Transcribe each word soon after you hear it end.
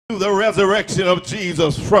The resurrection of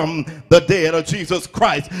Jesus from the dead, or Jesus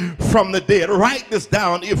Christ from the dead. Write this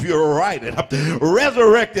down if you write it.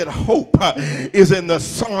 Resurrected hope is in the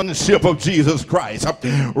sonship of Jesus Christ.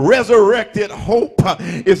 Resurrected hope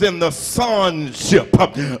is in the sonship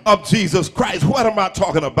of Jesus Christ. What am I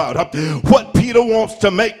talking about? What Peter wants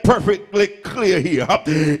to make perfectly clear here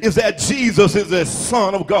is that Jesus is the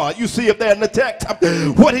Son of God. You see it there in the text.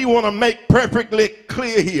 What he want to make perfectly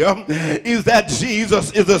clear here is that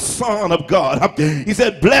Jesus is the Son of God. He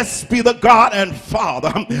said, blessed be the God and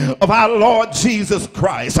Father of our Lord Jesus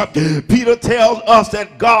Christ. Peter tells us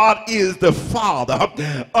that God is the Father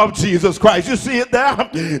of Jesus Christ. You see it there?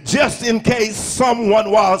 Just in case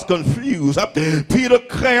someone was confused, Peter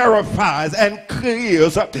clarifies and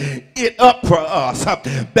clears it up for us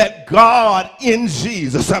that God in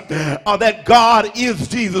Jesus, or that God is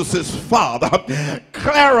Jesus's Father,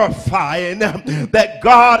 clarifying that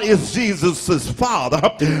God is Jesus's Father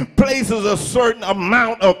places a certain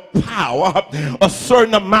amount of power, a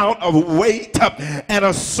certain amount of weight, and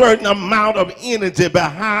a certain amount of energy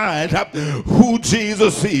behind who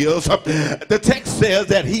Jesus is. The text says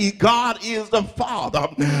that God is the Father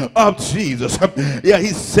of Jesus. Yeah, he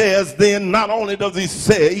says then, not only does he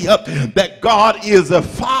say that God is the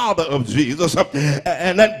Father of Jesus,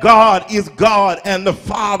 and that God is God and the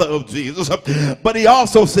Father of Jesus, but he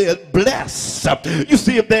also says blessed. You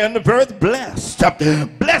see it there in the verse, blessed.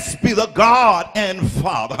 Blessed be the God and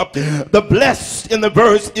Father. The blessed in the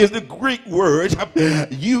verse is the Greek word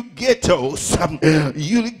eugetos,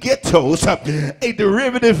 a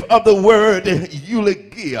derivative of the word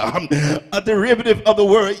eulogia, a derivative of the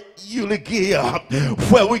word eulogia,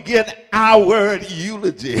 where we get our word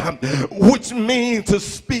eulogy, which means to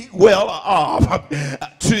speak well of,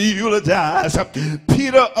 to eulogize.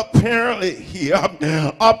 Peter apparently here,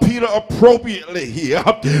 or Peter appropriately here,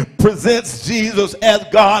 presents Jesus as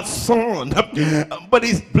God's Son, but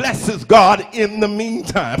he blesses God in the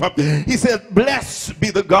meantime. He says, blessed be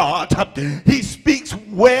the God. He speaks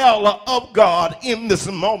well of God in this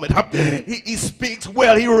moment. He speaks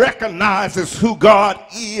well. He recognizes who God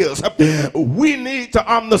is. We need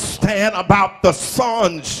to understand about the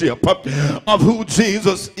sonship of who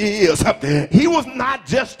Jesus is. He was not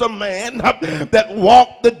just a man that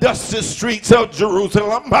walked the dusty streets of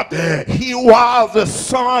Jerusalem. He was the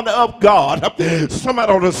Son of God.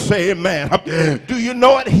 Somebody ought to say amen. Do you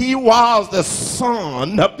know it? He was the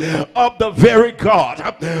Son of the very God,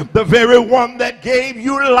 the very one that gave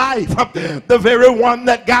you life, the very one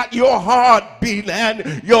that got your heart beating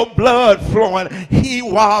and your blood flowing. He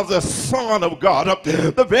was the Son of God,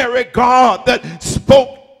 the very God that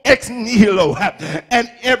spoke ex nihilo,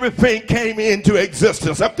 and everything came into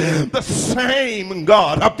existence. The same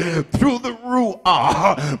God through the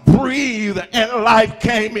Ruach breathed and life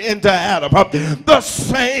came into Adam. The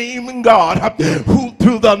same God who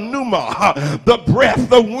through the pneuma, the breath,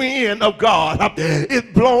 the wind of God is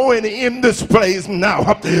blowing in this place now.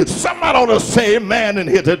 Somebody ought to say amen in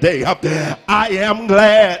here today. I am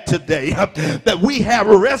glad today that we have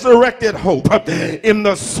resurrected hope in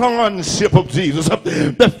the sonship of Jesus.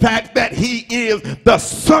 The fact that he is the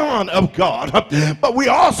Son of God, but we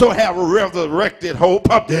also have resurrected hope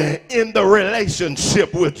in the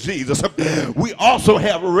relationship with Jesus. We also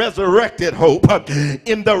have resurrected hope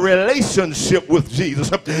in the relationship with Jesus.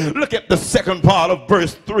 Look at the second part of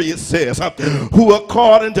verse 3. It says, who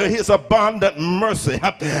according to his abundant mercy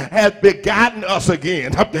has begotten us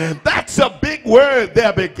again. That's a big word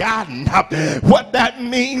there, begotten. What that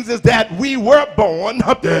means is that we were born,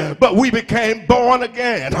 but we became born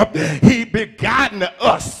again. He begotten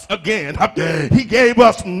us again. He gave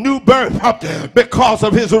us new birth because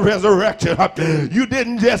of his resurrection. You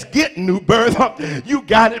didn't just get new birth, you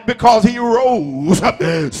got it because he rose.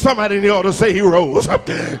 Somebody ought to say he rose.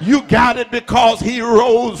 You got it because he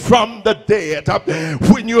rose from the dead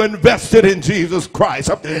when you invested in Jesus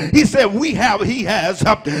Christ. He said he has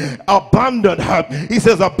abundant, he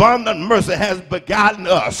says abundant mercy has begotten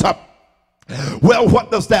us. Well,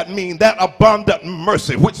 what does that mean? That abundant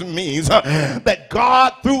mercy, which means that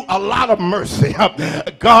God through a lot of mercy,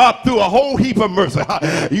 God through a whole heap of mercy,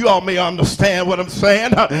 you all may understand what I'm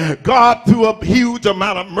saying, God through a huge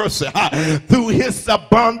amount of mercy, through his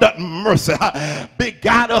abundant mercy,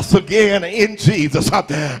 begot us again in Jesus.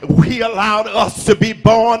 He allowed us to be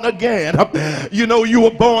born again. You know, you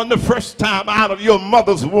were born the first time out of your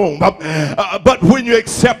mother's womb, but when you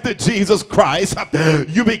accepted Jesus Christ,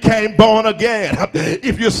 you became born again. again.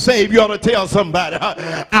 If you're saved, you ought to tell somebody,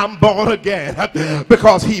 I'm born again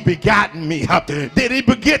because he begotten me. Did he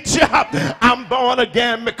beget you? I'm born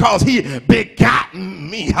again because he begotten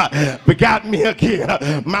me. Begotten me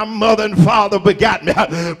again. My mother and father begot me,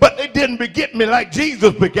 but they didn't beget me like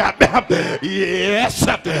Jesus begot me. Yes,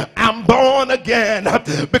 I'm born again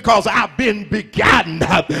because I've been begotten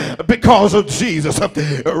because of Jesus.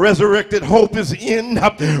 Resurrected hope is in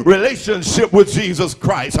relationship with Jesus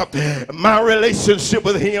Christ. My relationship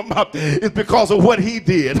with him is because of what he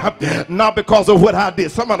did, not because of what I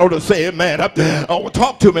did. Somebody ought to say amen.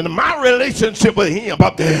 Talk to me. My relationship with him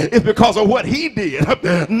is because of what he did,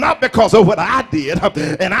 not because of what I did.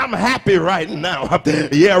 And I'm happy right now.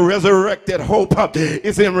 Yeah, resurrected hope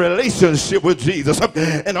is in relationship with Jesus.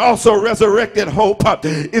 And also resurrected hope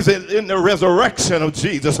is in the resurrection of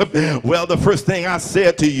Jesus. Well, the first thing I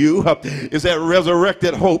said to you is that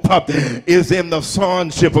resurrected hope is in the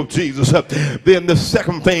sonship of Jesus. Then the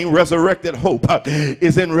second thing, resurrected hope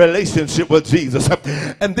is in relationship with Jesus.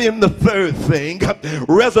 And then the third thing,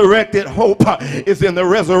 resurrected hope is in the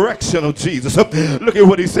resurrection of Jesus. Look at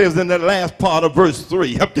what he says in the last part of verse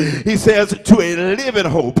 3. He says, to a living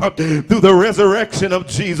hope through the resurrection of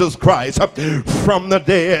Jesus Christ from the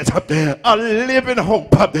dead. A living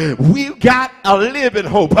hope. We've got a living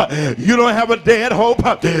hope. You don't have a dead hope.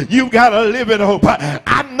 You've got a living hope.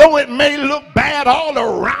 I know it may look bad all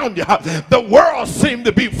around you. The world seems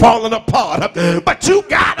to be falling apart, but you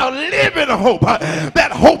got a living hope.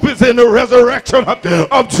 That hope is in the resurrection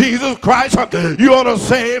of Jesus Christ. You ought to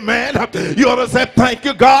say amen. You ought to say thank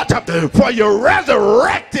you, God, for your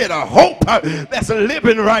resurrected hope that's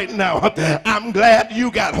living right now. I'm glad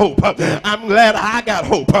you got hope. I'm glad I got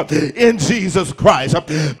hope in Jesus Christ.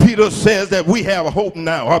 Peter says that we have hope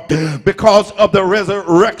now because of the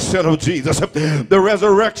resurrection of Jesus. The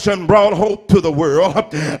resurrection brought hope to the world.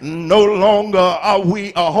 No longer are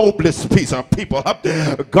we a hopeless piece of people.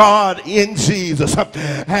 God in Jesus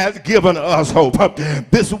has given us hope.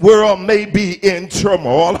 This world may be in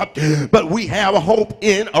turmoil, but we have hope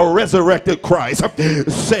in a resurrected Christ.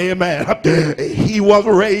 Say amen. He was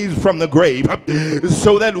raised from the grave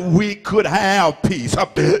so that we could have peace.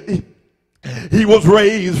 He was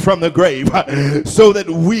raised from the grave so that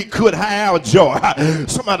we could have joy.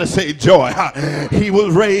 Somebody say joy. He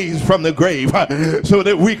was raised from the grave so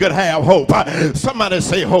that we could have hope. Somebody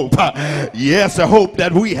say hope. Yes, the hope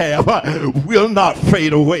that we have will not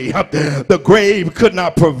fade away. The grave could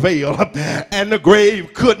not prevail, and the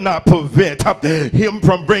grave could not prevent him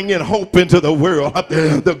from bringing hope into the world.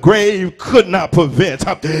 The grave could not prevent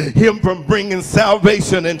him from bringing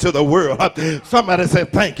salvation into the world. Somebody say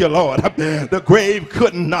thank you, Lord. The grave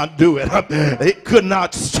could not do it. It could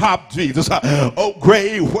not stop Jesus. Oh,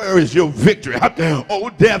 grave, where is your victory? Oh,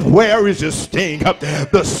 death, where is your sting?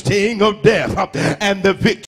 The sting of death and the victory